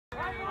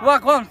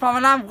Work on from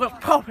an I'm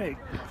topic.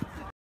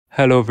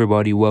 Hello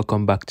everybody,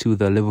 welcome back to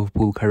the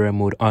Liverpool career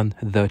mode on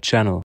the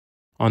channel.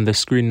 On the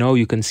screen now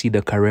you can see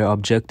the career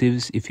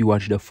objectives. If you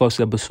watched the first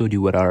episode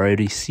you would have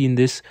already seen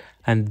this,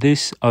 and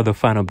these are the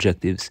fan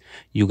objectives.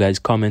 You guys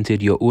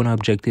commented your own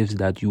objectives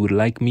that you would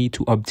like me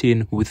to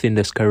obtain within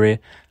this career,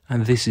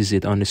 and this is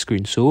it on the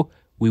screen. So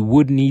we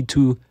would need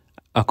to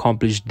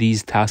accomplish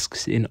these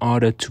tasks in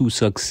order to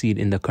succeed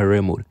in the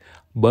career mode.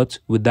 But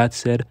with that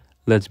said,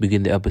 let's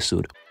begin the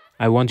episode.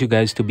 I want you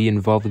guys to be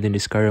involved in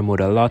this career mode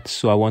a lot,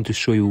 so I want to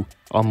show you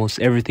almost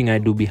everything I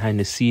do behind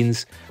the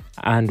scenes,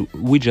 and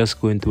we just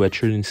go into a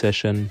training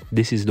session.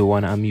 This is the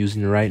one I'm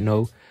using right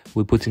now.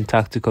 We put in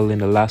tactical in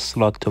the last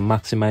slot to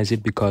maximize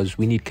it because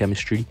we need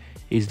chemistry.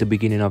 It's the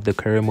beginning of the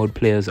career mode.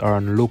 Players are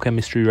on low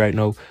chemistry right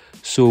now,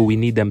 so we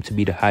need them to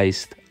be the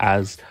highest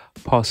as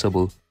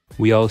possible.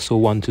 We also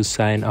want to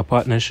sign a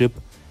partnership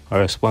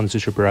or a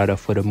sponsorship rather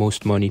for the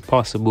most money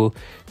possible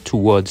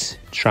towards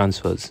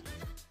transfers.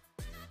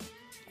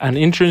 And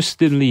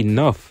interestingly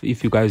enough,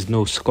 if you guys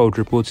know scout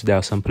reports, there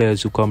are some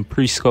players who come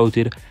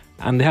pre-scouted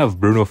and they have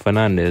Bruno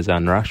Fernandes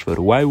and Rashford.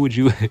 Why would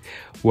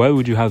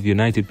you have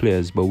United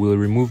players? But we'll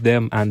remove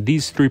them. And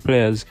these three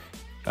players,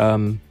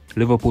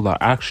 Liverpool are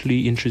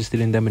actually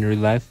interested in them in real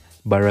life,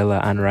 Barella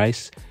and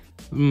Rice.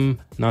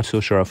 Not so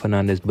sure of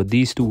Fernandes, but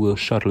these two will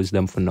shortlist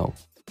them for now.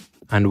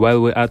 And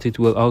while we're at it,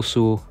 we'll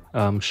also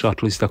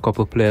shortlist a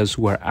couple of players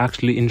who are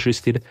actually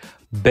interested.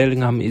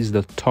 Bellingham is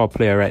the top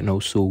player right now,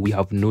 so we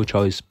have no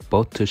choice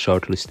but to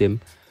shortlist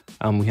him.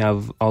 We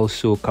have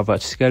also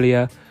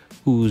Kvaratskhelia,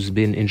 who's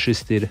been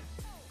interested.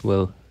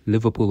 Well,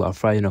 Liverpool are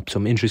firing up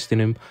some interest in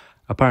him.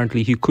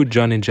 Apparently, he could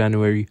join in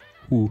January.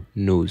 Who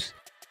knows?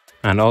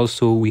 And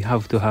also, we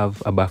have to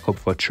have a backup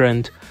for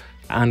Trent.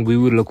 And we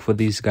will look for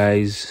these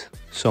guys,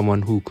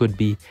 someone who could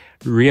be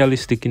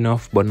realistic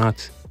enough but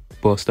not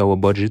bust our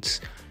budgets.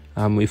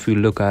 If we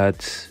look at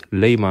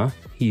Lema,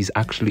 he's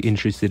actually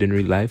interested in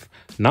real life,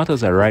 not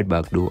as a right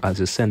back though,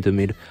 as a centre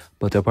mid,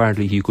 but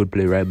apparently he could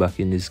play right back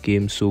in this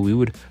game, so we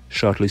would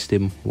shortlist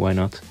him. Why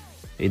not?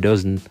 It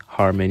doesn't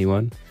harm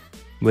anyone.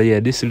 But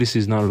yeah, this list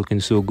is not looking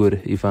so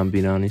good, if I'm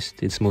being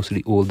honest. It's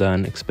mostly older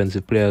and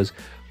expensive players.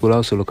 We'll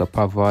also look at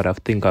Pavard. I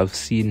think I've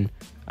seen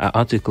an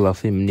article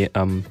of him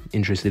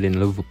interested in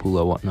Liverpool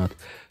or whatnot.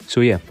 So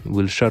yeah,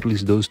 we'll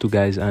shortlist those two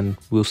guys and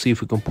we'll see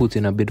if we can put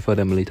in a bid for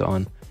them later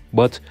on.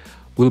 But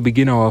we'll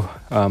begin our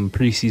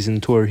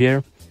pre-season tour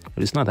here.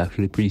 Well, it's not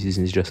actually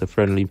pre-season, it's just a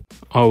friendly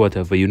or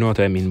whatever, you know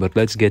what I mean. But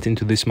let's get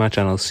into this match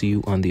and I'll see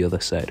you on the other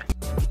side.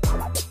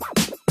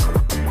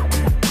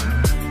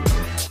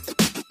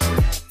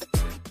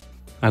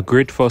 A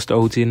great first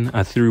outing,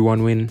 a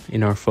 3-1 win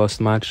in our first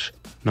match.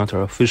 Not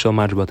our official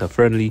match, but a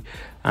friendly.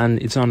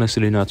 And it's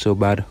honestly not so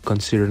bad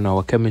considering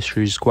our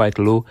chemistry is quite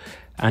low.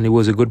 And it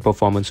was a good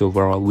performance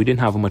overall. We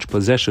didn't have much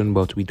possession,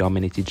 but we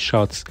dominated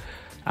shots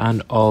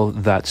and all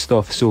that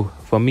stuff. So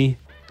for me,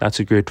 that's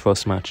a great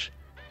first match.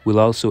 We'll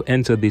also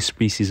enter this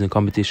preseason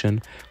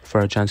competition for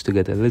a chance to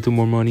get a little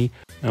more money,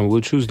 and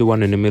we'll choose the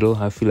one in the middle.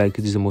 I feel like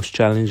it is the most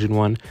challenging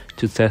one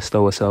to test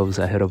ourselves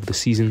ahead of the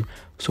season,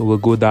 so we'll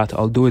go that.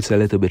 Although it's a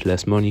little bit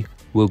less money,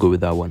 we'll go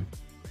with that one.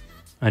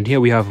 And here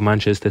we have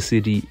Manchester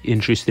City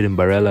interested in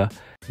Barella.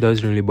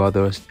 Doesn't really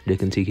bother us, they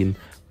can take him.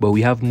 But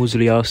we have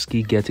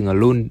Muslejowski getting a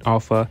loan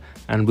offer,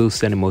 and we'll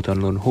send him out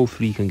on loan.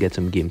 Hopefully he can get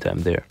some game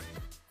time there.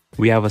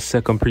 We have a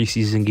second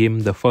preseason game,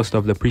 the first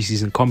of the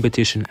preseason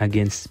competition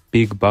against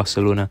big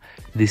Barcelona.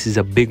 This is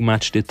a big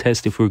match to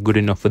test if we're good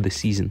enough for the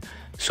season.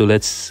 So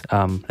let's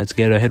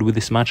get ahead with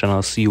this match and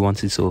I'll see you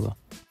once it's over.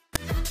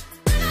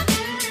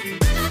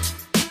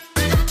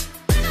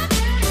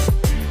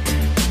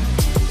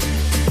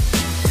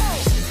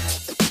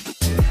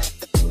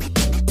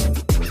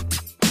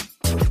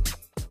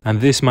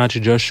 And this match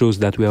just shows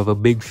that we have a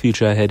big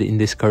future ahead in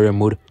this career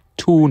mode.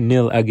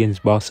 2-0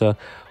 against Barca,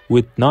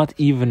 with not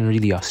even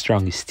really our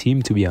strongest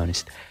team, to be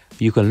honest.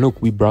 You can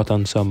look, we brought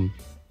on some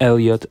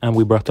Elliott and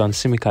we brought on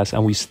Tsimikas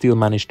and we still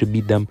managed to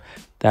beat them.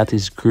 That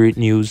is great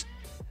news.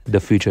 The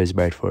future is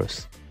bright for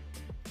us.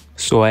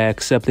 So I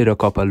accepted a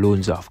couple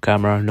loans off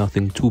camera,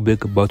 nothing too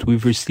big, but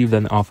we've received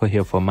an offer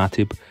here for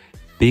Matip.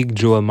 Big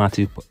Joel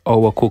Matip,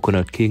 our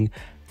coconut king,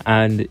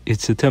 and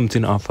it's a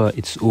tempting offer.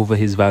 It's over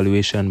his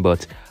valuation,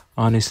 but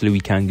honestly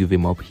we can't give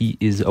him up. He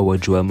is our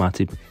Joel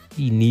Matip.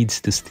 He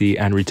needs to stay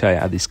and retire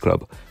at this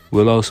club.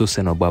 We'll also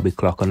send our Bobby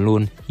Clark on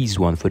loan. He's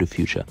one for the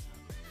future.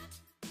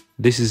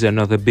 This is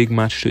another big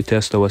match to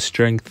test our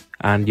strength,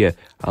 and yeah,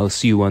 I'll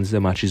see you once the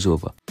match is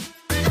over.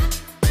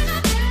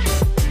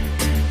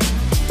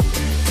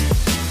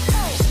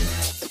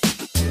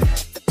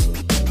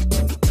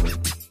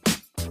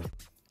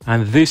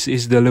 And this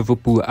is the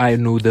Liverpool I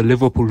know, the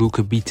Liverpool who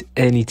could beat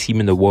any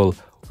team in the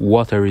world.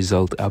 What a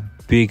result, a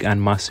big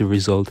and massive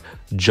result.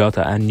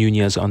 Jota and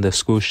Nunez on the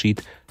score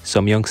sheet,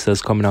 some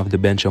youngsters coming off the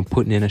bench and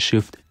putting in a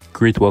shift.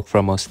 Great work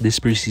from us.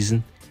 This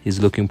preseason is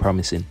looking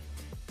promising.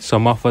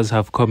 Some offers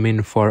have come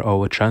in for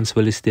our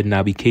transfer listed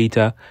Naby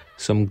Keita.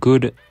 Some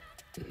good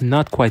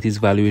not quite his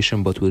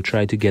valuation, but we'll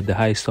try to get the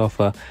highest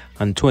offer,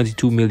 and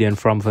 22 million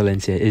from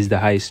Valencia is the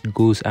highest it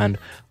goes, and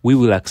we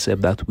will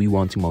accept that. We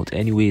want him out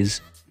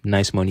anyways.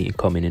 Nice money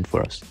coming in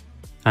for us.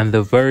 And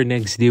the very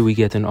next day we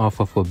get an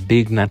offer for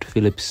Big Nat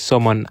Phillips,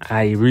 someone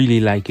I really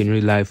like in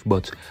real life,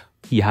 but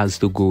he has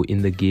to go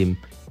in the game.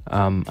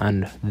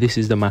 And this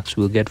is the max.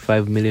 We'll get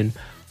 5 million.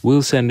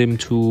 We'll send him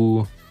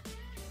to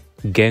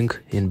Genk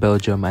in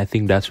Belgium. I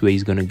think that's where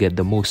he's going to get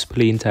the most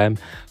playing time,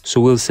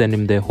 so we'll send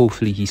him there.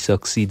 Hopefully he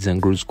succeeds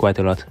and grows quite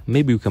a lot.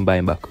 Maybe we can buy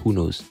him back, who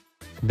knows.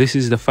 This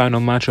is the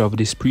final match of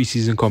this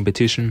preseason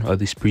competition, or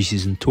this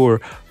preseason tour,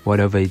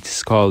 whatever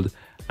it's called,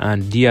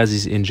 and Diaz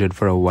is injured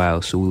for a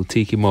while, so we'll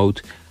take him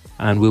out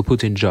and we'll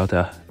put in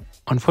Jota.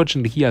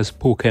 Unfortunately, he has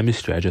poor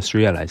chemistry. I just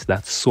realized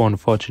that's so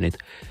unfortunate,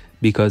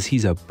 because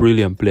he's a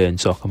brilliant player in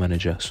Soccer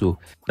Manager, so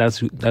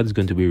that's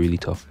going to be really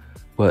tough.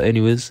 Well,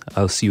 anyways,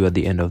 I'll see you at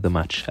the end of the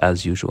match,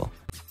 as usual.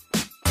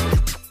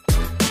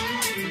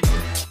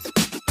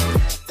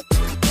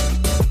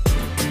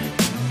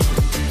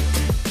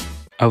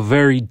 A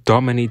very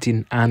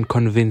dominating and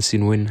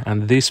convincing win,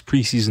 and this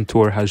preseason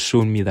tour has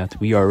shown me that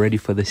we are ready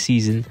for the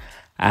season,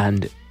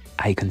 and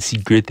I can see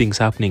great things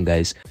happening,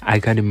 guys. I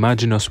can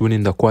imagine us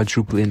winning the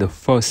quadruple in the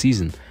first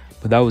season,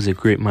 but that was a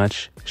great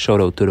match. Shout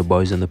out to the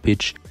boys on the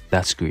pitch.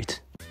 That's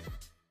great.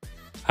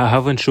 I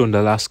haven't shown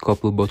the last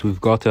couple, but we've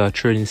got a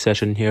training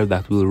session here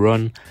that we'll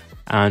run,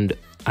 and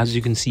as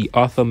you can see,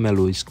 Arthur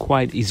Melo is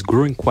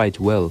growing quite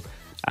well,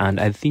 and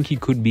I think he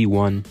could be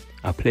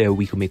a player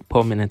we can make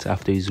permanent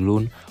after his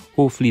loan.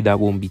 Hopefully that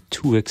won't be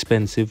too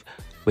expensive.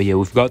 But yeah,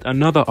 we've got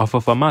another offer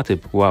for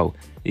Matip. Wow,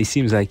 it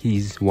seems like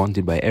he's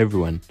wanted by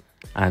everyone,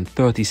 and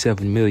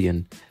 37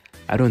 million.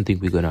 I don't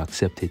think we're gonna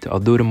accept it,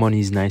 although the money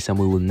is nice and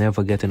we will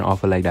never get an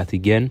offer like that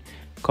again.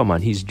 Come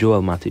on, he's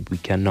Joel Matip, we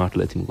cannot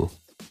let him go.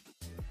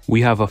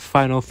 We have a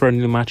final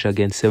friendly match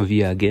against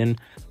Sevilla again.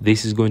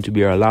 This is going to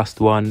be our last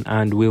one,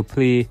 and we'll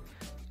play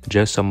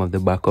just some of the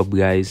backup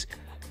guys,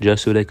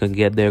 just so they can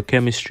get their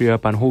chemistry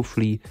up and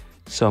hopefully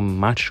some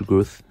match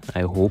growth,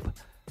 I hope.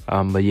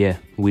 But yeah,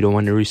 we don't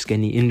want to risk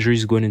any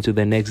injuries going into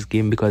the next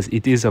game, because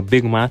it is a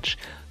big match.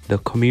 The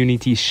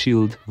Community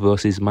Shield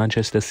versus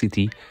Manchester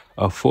City,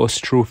 a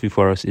first trophy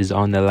for us, is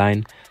on the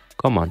line.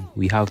 Come on,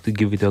 we have to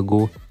give it a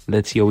go.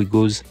 Let's see how it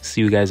goes.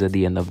 See you guys at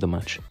the end of the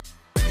match.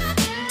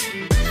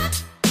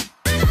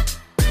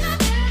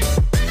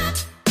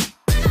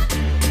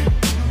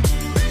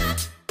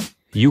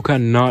 You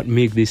cannot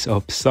make this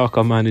up.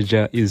 Soccer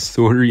Manager is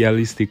so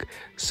realistic.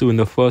 So in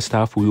the first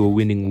half, we were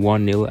winning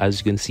 1-0. As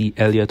you can see,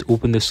 Elliot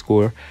opened the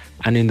score.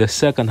 And in the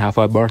second half,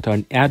 I brought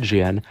on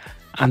Adrian.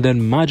 And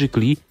then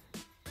magically,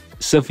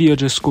 Sevilla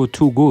just scored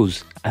 2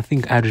 goals. I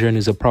think Adrian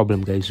is a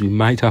problem, guys. We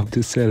might have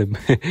to sell him.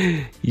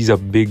 He's a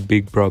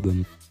big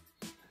problem.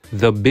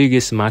 The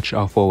biggest match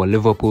of our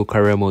Liverpool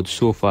career mode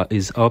so far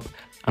is up,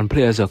 and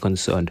players are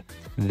concerned.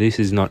 This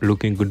is not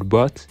looking good,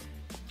 but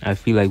I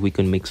feel like we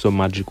can make some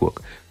magic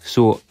work.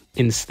 So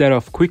instead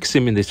of quick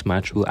simming this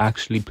match, we'll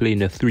actually play in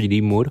the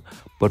 3D mode.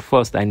 But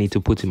first, I need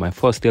to put in my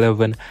first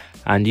 11,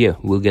 and yeah,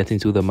 we'll get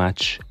into the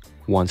match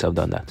once I've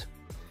done that.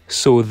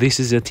 So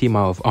this is a team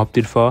I've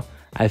opted for.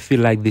 I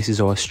feel like this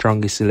is our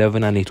strongest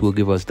 11, and it will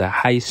give us the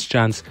highest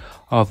chance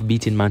of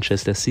beating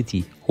Manchester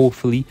City,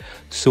 hopefully.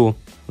 So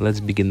let's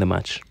begin the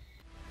match.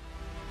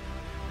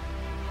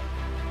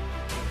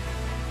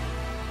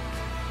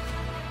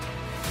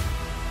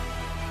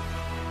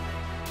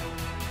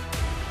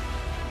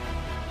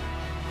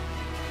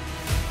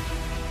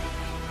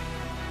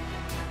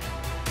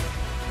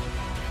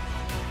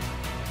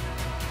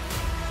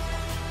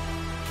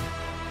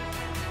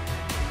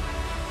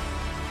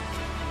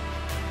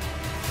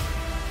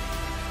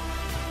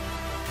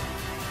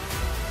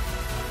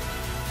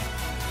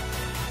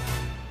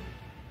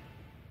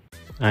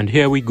 And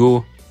here we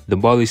go. The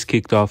ball is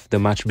kicked off. The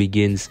match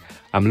begins.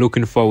 I'm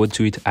looking forward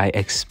to it. I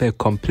expect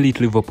complete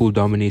Liverpool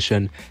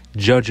domination,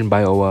 judging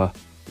by our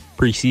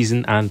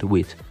preseason. And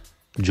wait,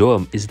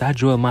 Joel, is that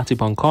Joel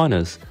Matip on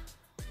corners?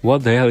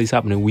 What the hell is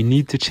happening? We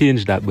need to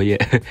change that. But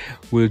yeah,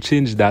 we'll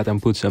change that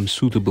and put some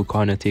suitable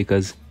corner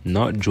takers.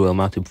 Not Joel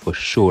Matip for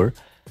sure.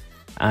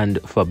 And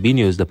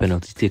Fabinho is the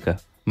penalty taker.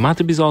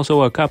 Matip is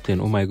also our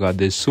captain. Oh my god,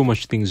 there's so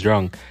much things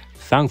wrong.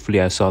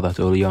 Thankfully, I saw that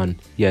early on.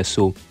 Yeah,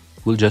 so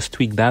we'll just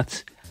tweak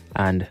that,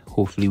 and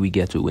hopefully we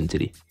get to win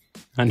today.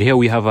 And here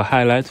we have a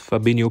highlight.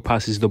 Fabinho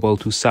passes the ball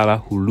to Salah,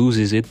 who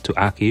loses it to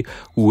Ake,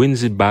 who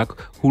wins it back,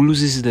 who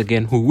loses it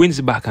again, who wins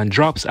it back and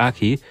drops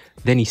Ake.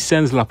 Then he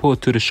sends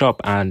Laporte to the shop,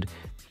 and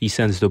he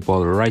sends the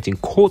ball right in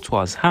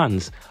Courtois'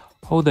 hands.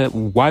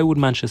 Why would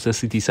Manchester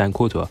City sign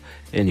Courtois?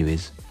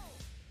 Anyways,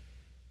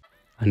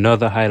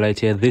 another highlight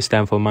here, this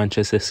time for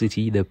Manchester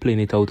City. They're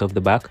playing it out of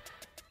the back.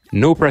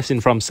 No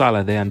pressing from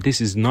Salah there, and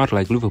this is not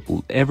like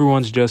Liverpool.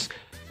 Everyone's just...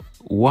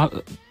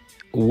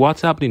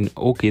 What's happening?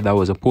 Okay, that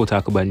was a poor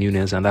tackle by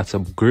Nunez, and that's a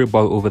great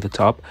ball over the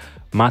top.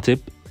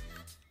 Matip.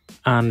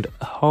 And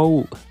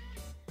how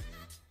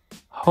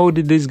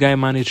did this guy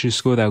manage to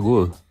score that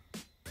goal?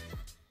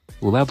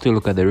 We'll have to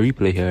look at the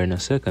replay here in a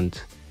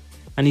second.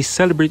 And he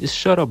celebrated.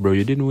 Shut up, bro.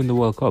 You didn't win the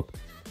World Cup.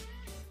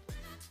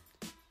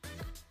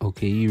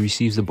 Okay, he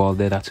receives the ball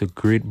there. That's a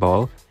great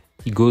ball.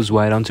 He goes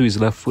wide onto his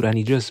left foot and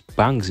he just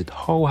bangs it.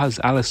 How has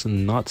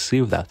Alisson not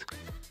saved that?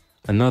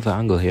 Another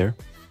angle here.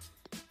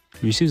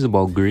 He receives the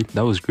ball great.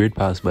 That was great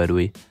pass, by the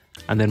way.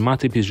 And then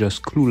Matip is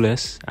just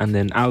clueless. And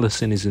then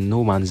Alisson is in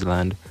no man's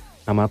land.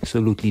 I'm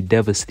absolutely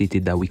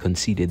devastated that we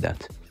conceded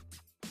that.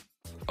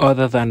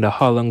 Other than the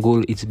Haaland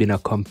goal, it's been a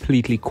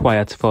completely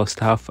quiet first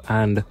half.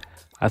 And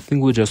I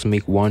think we'll just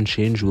make one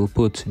change. We'll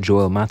put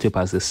Joel Matip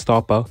as the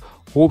stopper.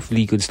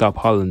 Hopefully he could stop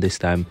Haaland this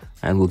time.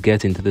 And we'll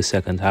get into the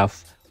second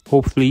half.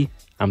 Hopefully,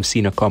 I'm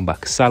seeing a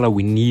comeback. Salah,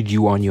 we need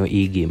you on your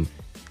A game.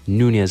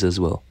 Nunez as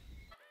well.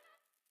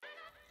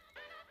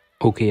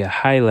 Okay, a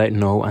highlight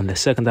now, and the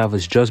second half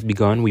has just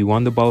begun. We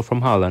won the ball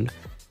from Haaland.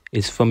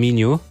 It's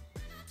Firmino,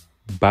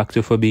 back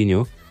to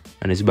Fabinho,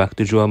 and it's back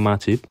to Joel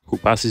Matip, who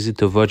passes it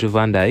to Virgil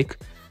van Dijk.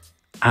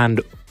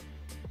 And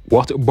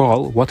what a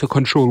ball, what a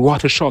control,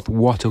 what a shot,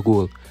 what a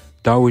goal.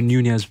 Darwin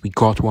Nunez, we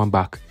got one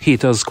back.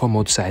 Haters come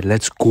outside,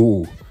 let's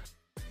go.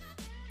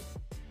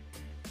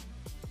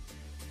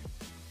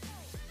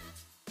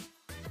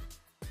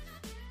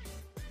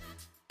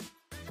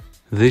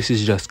 This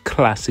is just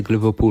classic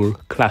Liverpool,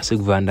 classic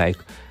Van Dijk.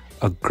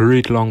 A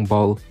great long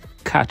ball,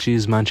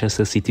 catches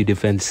Manchester City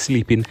defense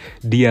sleeping.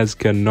 Diaz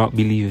cannot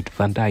believe it.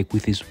 Van Dijk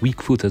with his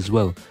weak foot as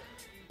well.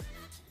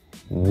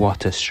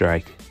 What a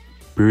strike.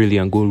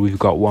 Brilliant goal. We've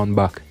got one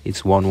back.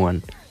 It's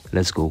 1-1.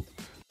 Let's go.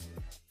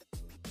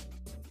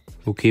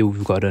 Okay,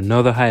 we've got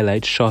another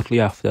highlight shortly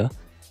after.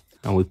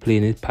 And we're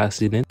playing it,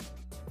 passing it.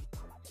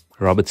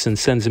 Robertson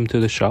sends him to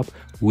the shop.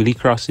 Will he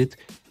cross it?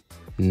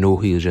 No,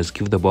 he'll just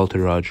give the ball to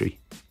Rodri.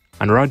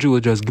 And Rodri will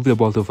just give the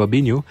ball to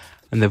Fabinho.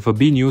 And then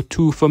Fabinho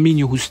to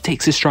Firmino, who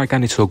takes a strike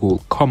and it's a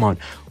goal. Come on.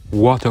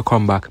 What a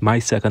comeback. My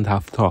second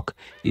half talk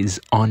is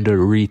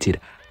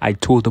underrated. I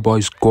told the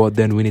boys go out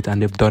there and win it,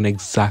 and they've done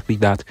exactly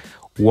that.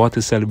 What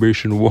a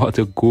celebration. What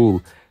a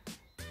goal.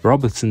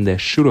 Robertson there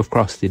should have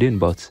crossed it in,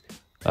 but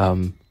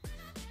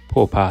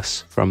poor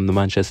pass from the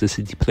Manchester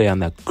City player,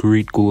 and that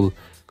great goal.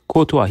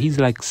 Courtois,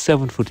 he's like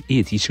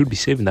 7'8". He should be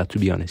saving that, to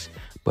be honest.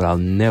 But I'll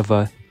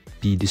never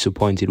be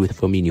disappointed with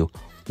Firmino.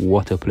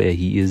 What a player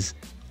he is.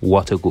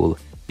 What a goal.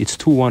 It's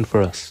 2-1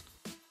 for us.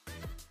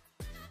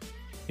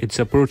 It's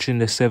approaching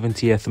the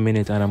 70th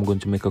minute and I'm going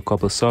to make a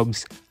couple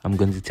subs. I'm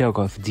going to take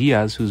off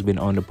Diaz, who's been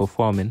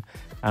underperforming.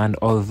 And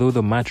although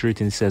the match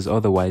rating says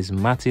otherwise,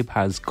 Matip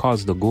has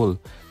caused the goal.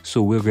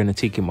 So we're going to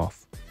take him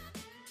off.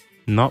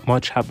 Not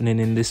much happening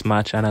in this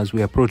match, and as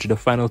we approach the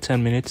final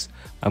 10 minutes,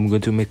 I'm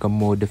going to make a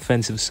more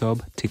defensive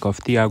sub, take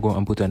off Thiago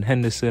and put on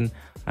Henderson,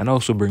 and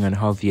also bring on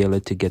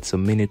Javier to get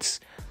some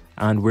minutes.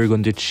 And we're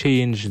going to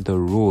change the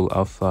role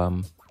of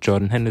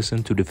Jordan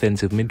Henderson to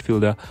defensive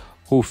midfielder.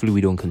 Hopefully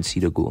we don't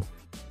concede a goal.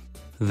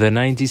 The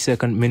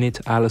 92nd minute,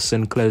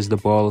 Alisson clears the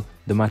ball.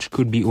 The match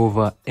could be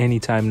over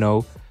anytime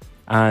now.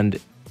 And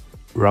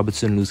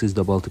Robertson loses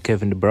the ball to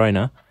Kevin De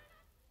Bruyne.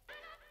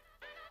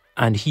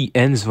 And he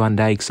ends Van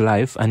Dijk's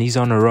life, and he's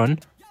on a run.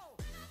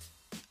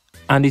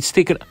 And it's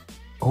taken...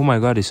 Oh my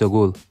god, it's a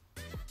goal.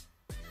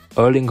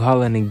 Erling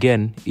Haaland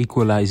again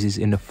equalizes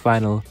in the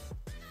final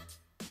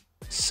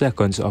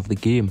seconds of the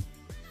game.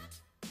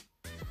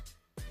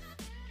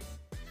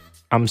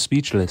 I'm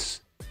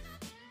speechless.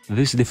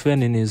 This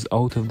defending is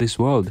out of this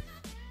world.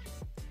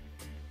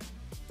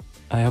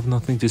 I have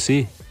nothing to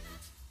say.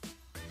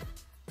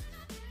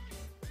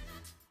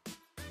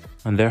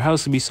 And there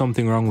has to be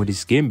something wrong with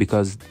this game,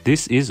 because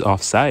this is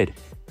offside.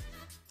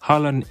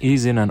 Haaland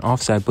is in an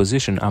offside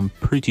position, I'm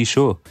pretty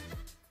sure.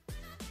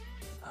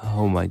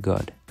 Oh my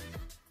god.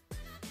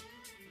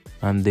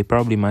 And they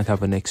probably might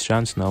have a next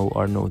chance now,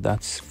 or no,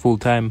 that's full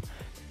time.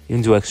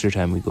 Into extra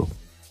time we go.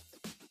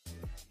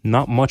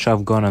 Not much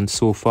have gone on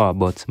so far,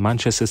 but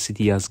Manchester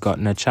City has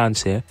gotten a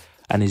chance here,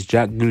 and it's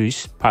Jack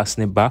Grealish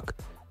passing it back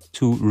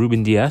to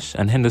Ruben Dias,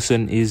 and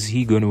Henderson, is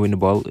he going to win the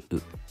ball?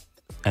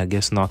 I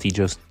guess not, he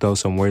just does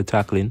some weird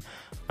tackling,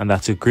 and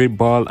that's a great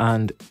ball,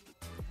 and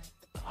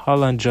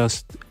Haaland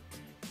just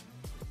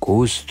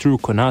goes through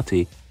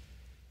Konate.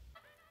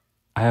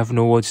 I have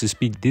no words to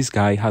speak. This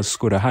guy has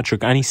scored a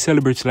hat-trick, and he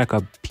celebrates like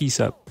a piece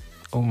of...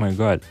 Oh my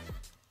god.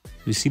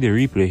 You see the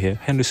replay here.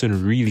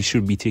 Henderson really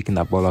should be taking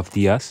that ball off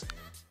Diaz.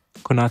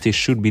 Konate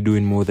should be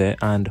doing more there,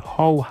 and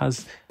how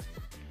has...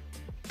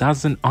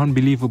 That's an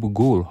unbelievable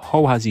goal.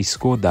 How has he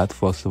scored that,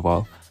 first of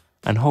all?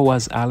 And how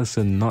has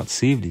Alisson not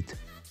saved it?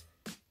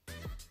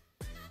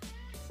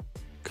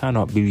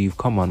 Cannot believe.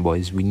 Come on,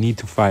 boys. We need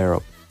to fire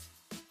up.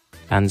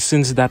 And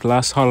since that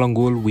last Haaland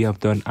goal, we have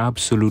done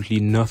absolutely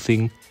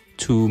nothing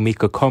to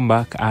make a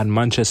comeback, and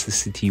Manchester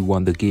City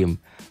won the game.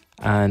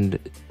 And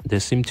there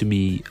seemed to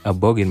be a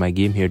bug in my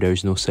game here. There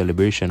is no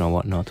celebration or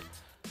whatnot.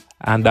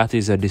 And that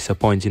is a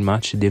disappointing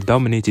match. They've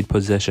dominated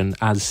possession,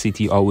 as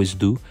City always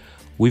do.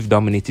 We've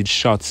dominated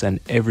shots and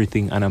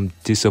everything, and I'm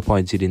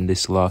disappointed in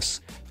this loss.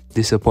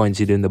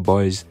 Disappointed in the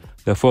boys.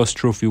 The first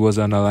trophy was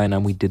on the line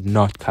and we did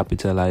not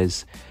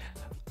capitalize.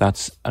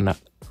 That's a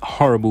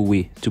horrible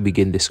way to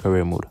begin this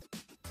career mode.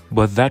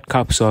 But that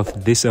caps off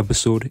this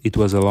episode. It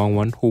was a long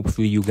one.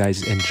 Hopefully you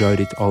guys enjoyed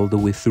it all the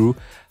way through.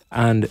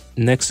 And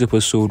next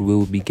episode,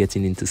 we'll be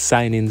getting into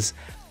signings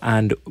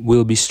and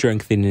we'll be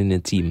strengthening the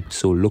team.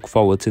 So look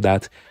forward to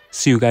that.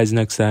 See you guys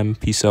next time.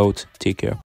 Peace out. Take care.